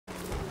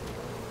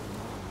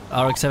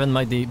RX-7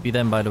 might be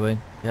them, by the way.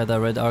 We had that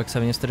red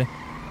RX-7 yesterday.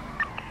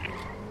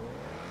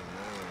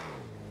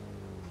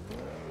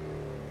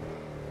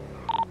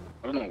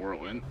 I don't know where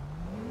it went.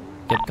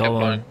 Kept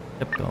going.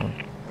 Kept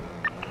going.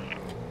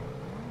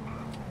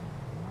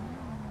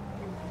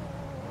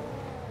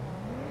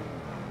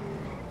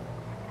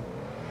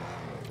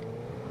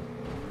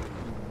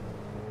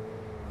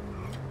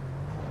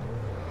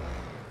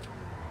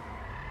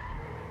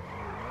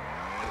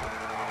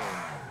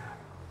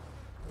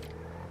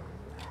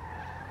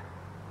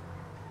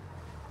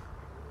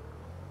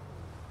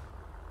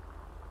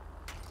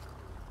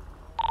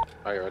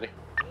 Are you ready?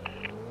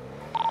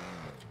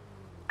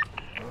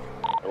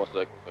 One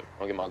sec.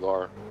 I'll get my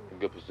guard in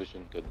good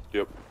position to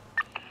dip.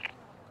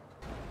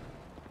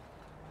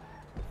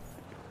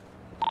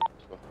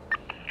 Let's go.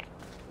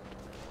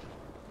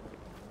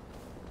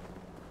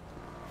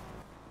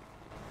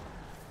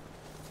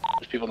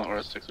 There's people on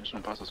RS6, so just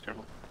don't pass us,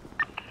 careful.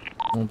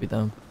 Won't be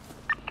down.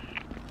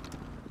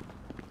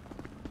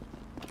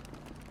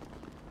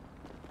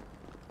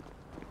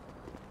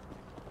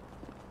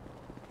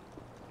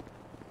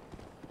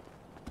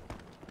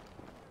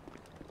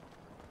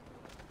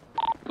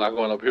 Not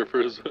going up here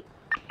first.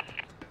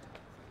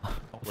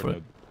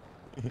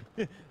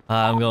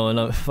 I'm going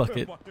up. Fuck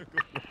it.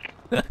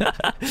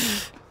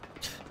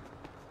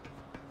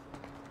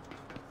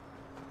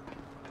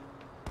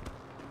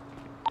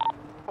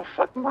 Oh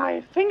fuck,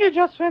 my finger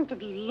just went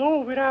low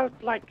without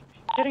like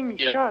getting me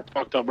shot.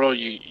 Fucked up, bro.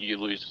 You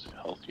lose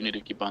health. You need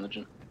to keep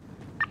bandaging.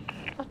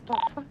 What the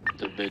fuck?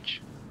 It's a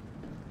bitch.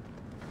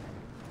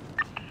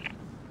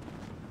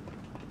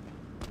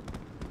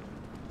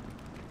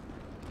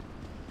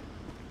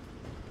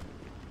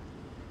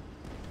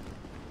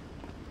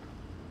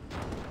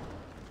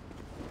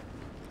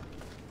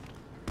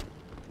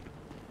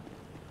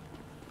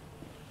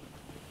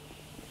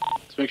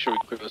 Let's make sure we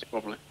clear this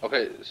properly.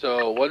 Okay,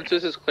 so once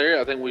this is clear,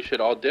 I think we should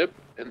all dip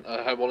and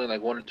have only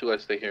like 1 or 2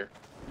 guys stay here.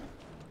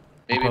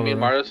 Maybe me and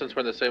Mario, since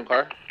we're in the same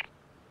car.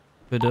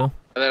 We do. And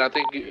then I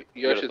think you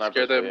guys should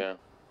scare them.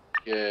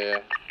 Yeah.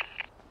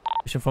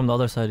 Pushing from the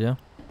other side, yeah?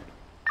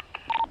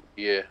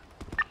 Yeah.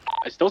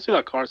 I still see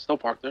that car still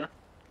parked there.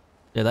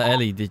 Yeah, that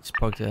alley did just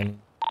park the alley.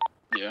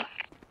 Yeah.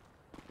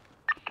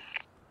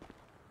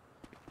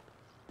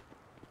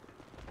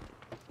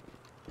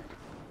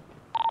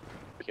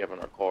 We have in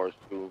our cars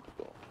too.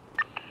 So.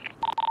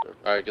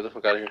 Alright, get the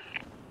fuck out of here.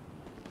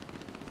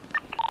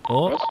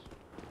 Oh!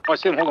 Oh, I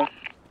see him. Hold on.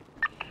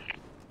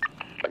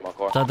 Like my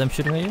car. Is that them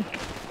shooting at you?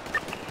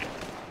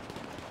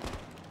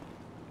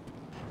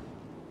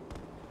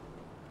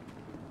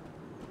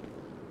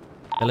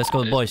 Yeah, let's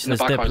go, boys.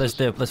 Let's dip. Let's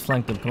dip. Let's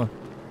flank them. Come on.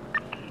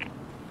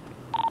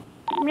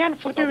 Me and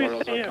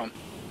Futu is here. I'm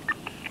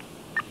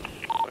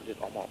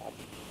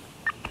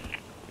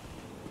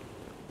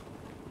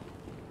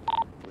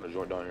gonna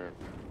join down here.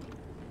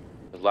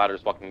 This ladder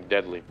is fucking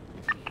deadly.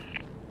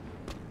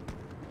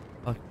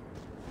 Fuck.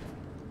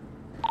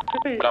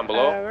 Down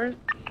below?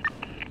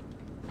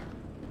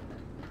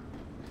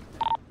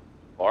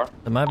 Car?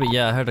 There might be,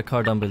 yeah, I heard a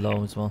car down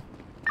below as well.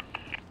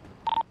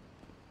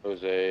 It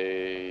was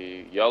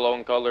a yellow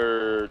in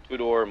color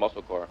 2-door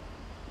muscle car.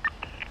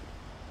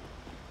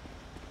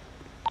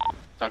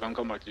 Zach, I'm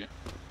coming back to you.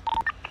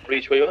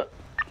 Reach, where you at?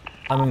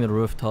 I'm in the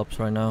rooftops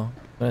right now.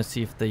 Gonna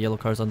see if the yellow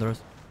car's under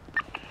us.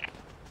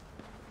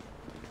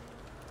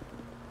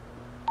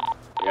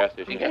 Gas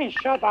I'm station. getting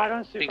shot, but I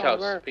don't see Pink from house.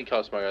 where. Pink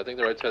house, Mario. I think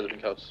the right side of the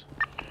pink house.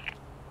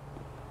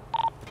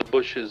 The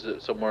bush is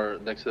somewhere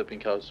next to the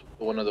pink house.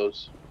 One of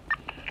those.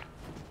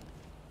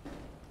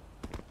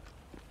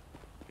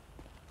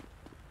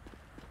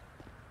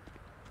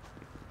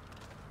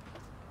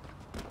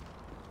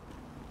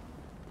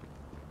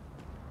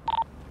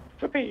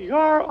 Futu,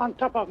 you're on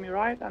top of me,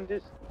 right? On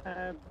this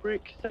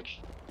brick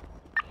section.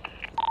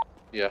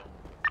 Yeah.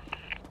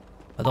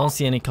 I don't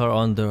see any car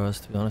under us,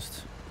 to be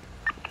honest.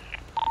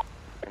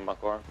 In my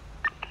car.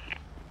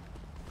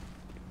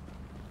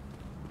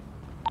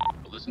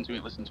 Listen to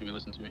me, listen to me,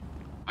 listen to me.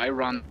 I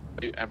ran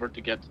ever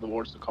to get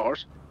towards the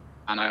cars,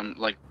 and I'm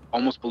like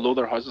almost below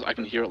their houses. I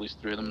can hear at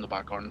least 3 of them in the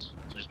back gardens,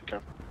 so just be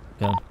careful.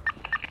 Yeah.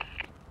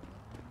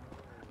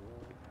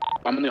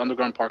 I'm in the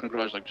underground parking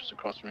garage, like just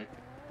across from you.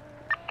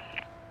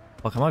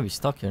 Fuck, I might be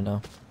stuck here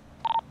now.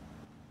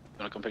 You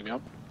wanna come pick me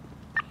up?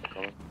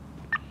 Coming.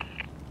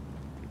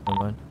 Never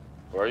mind.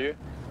 Where are you?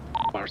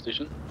 Fire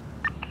station.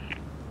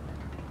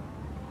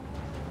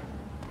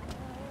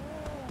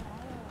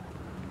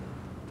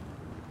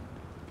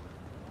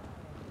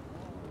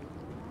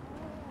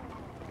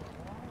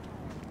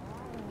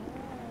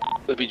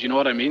 Libby, do you know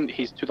what I mean?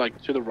 He's to like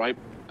to the right.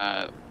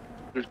 I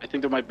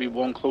think there might be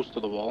one close to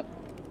the wall,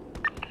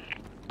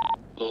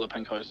 below the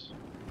pink house.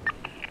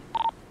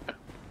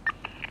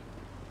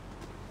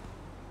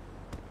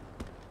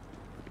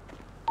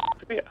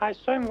 I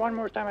saw him one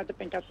more time at the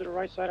pink house to the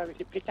right side of it.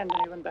 He picked and then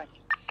he went back.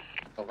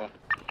 Okay.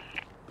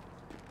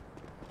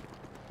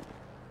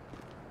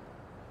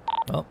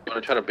 Oh. You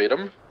wanna try to bait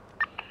him?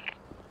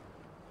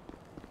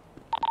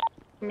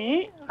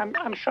 Me?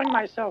 I'm showing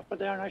myself, but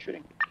they are not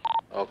shooting.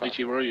 Okay.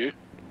 Richie, where are you?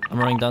 I'm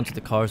running down to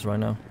the cars right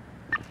now.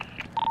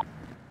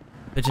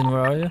 Pigeon,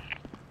 where are you?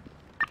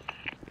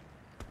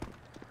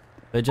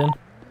 Pigeon?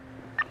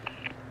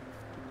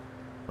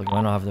 Look, I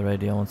might not have the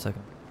radio. 1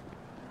 second.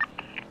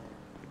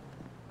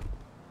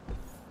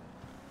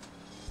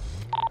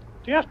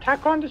 Do you have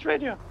tack on this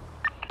radio?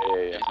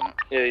 Yeah,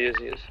 he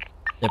is.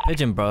 Yeah,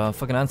 Pigeon, bro.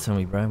 Fucking answer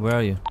me, bro. Where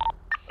are you?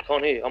 I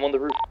can't hear you. I'm on the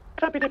roof.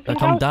 Copy the pink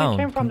come house. down,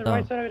 Came from come the right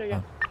down. side of it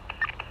again.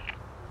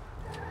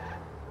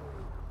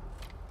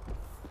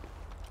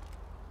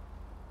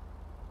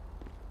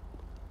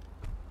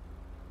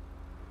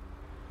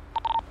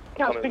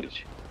 Yeah, Come on, pink.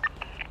 Bleach.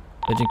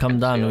 Pigeon, come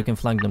down. We can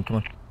flank them. Come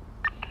on.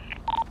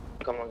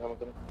 Come on.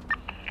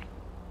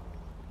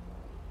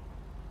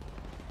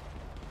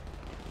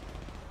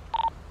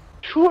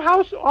 Two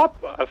house up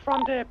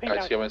from the pink I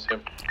house. see him. I see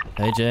him.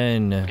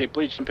 Pigeon. Okay,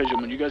 Bleach and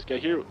Pigeon, when you guys get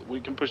here, we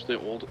can push the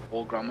old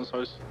grandma's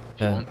house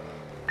if you Yeah. want.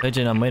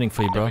 Pigeon, I'm waiting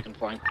for you, Then bro. we can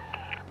flank.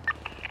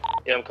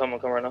 Yeah, I'm coming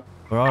right now.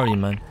 Where are you,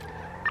 man?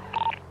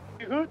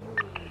 You good?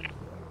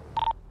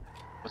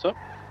 What's up?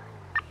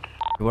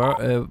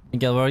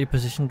 Miguel, where are you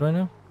positioned right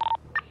now?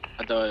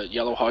 At the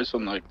yellow house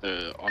on like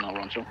on El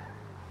Rancho.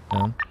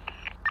 Yeah.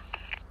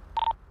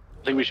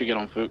 I think we should get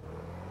on foot.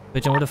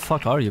 Pigeon, where the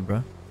fuck are you,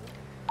 bro?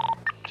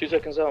 2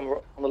 seconds out. I'm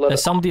on the ladder.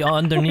 There's somebody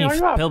underneath are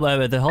you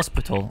up? the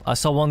hospital. I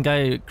saw one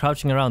guy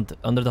crouching around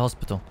under the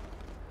hospital.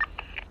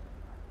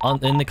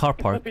 In the car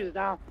park. Flip is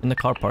down. In the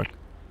car park.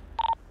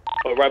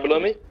 Oh, right below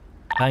me.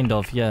 Kind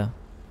of, yeah.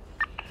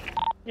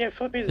 Yeah,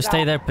 flip is Just down.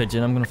 stay there,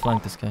 Pigeon. I'm gonna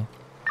flank this guy.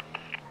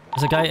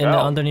 There's a guy in the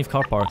underneath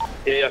car park.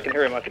 Yeah, I can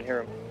hear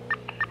him.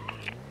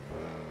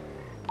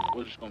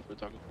 We're just going for a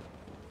tackle.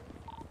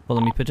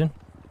 Follow me, Pigeon.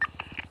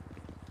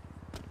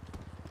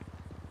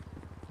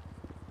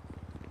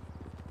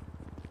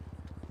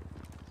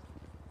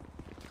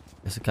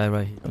 There's a guy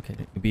right here. Okay,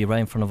 he'll be right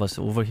in front of us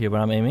over here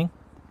where I'm aiming.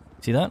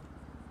 See that?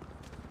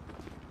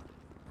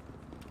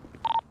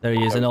 There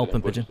he is in the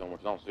open, Pigeon.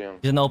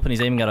 He's in the open,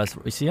 he's aiming at us.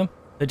 You see him?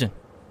 Pigeon.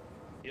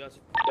 Yes.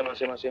 I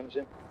see him.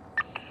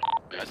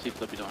 Yeah, I see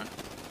Flippy down.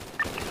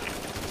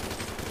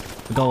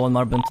 We got one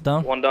Marabunta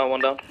down. One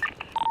down.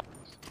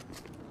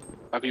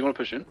 Tackle, you want to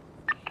push in?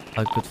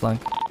 I could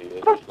flank.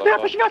 They're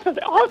pushing hospital.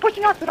 All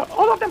pushing hospital.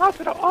 All of them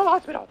hospital. All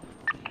hospital.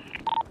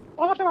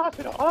 All of them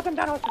hospital. All of them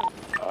down hospital.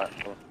 Alright,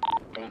 come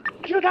on.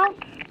 You down?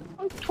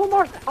 Oh, two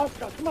more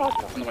hospital. Two more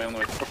hospital. On the way.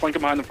 We're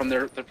flanking behind them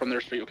from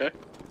their street, okay?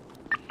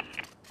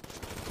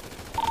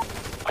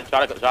 I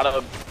try to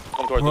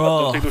come towards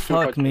Bro, take those two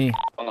fuck fights. me.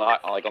 I'm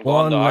going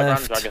One the high ground,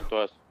 left. try to get to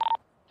us.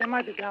 They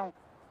might be down.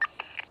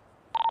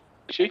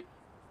 Is she?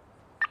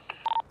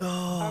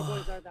 Our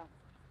boys are down.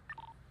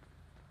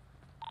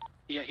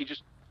 Yeah,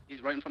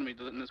 he's right in front of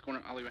me in this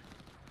corner alleyway.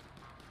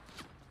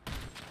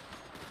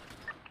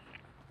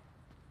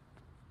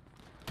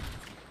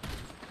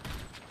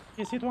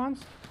 You see it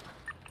once?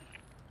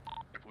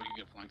 If we can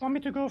get flanked. Want me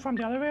to go from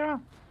the other way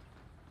around?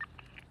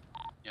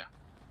 Yeah.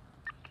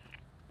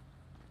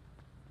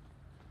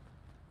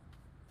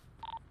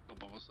 Go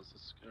above us, that's a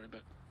scary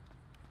bit.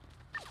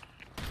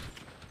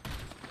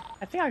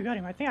 I think I got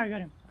him. I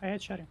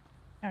headshot him.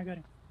 I got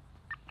him.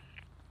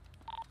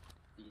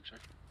 We go check.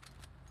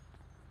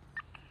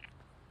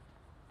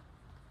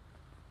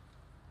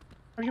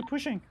 Are you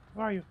pushing?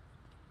 Where are you?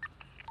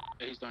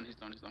 Yeah, he's down.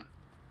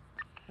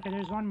 Okay,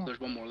 there's one more. There's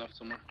one more left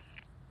somewhere.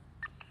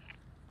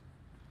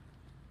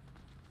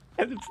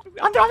 Under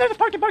the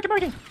parking. I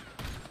got him.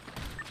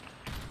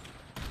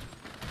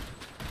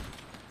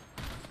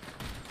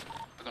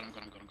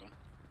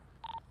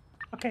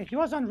 Okay, he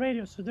was on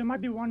radio, so there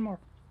might be one more.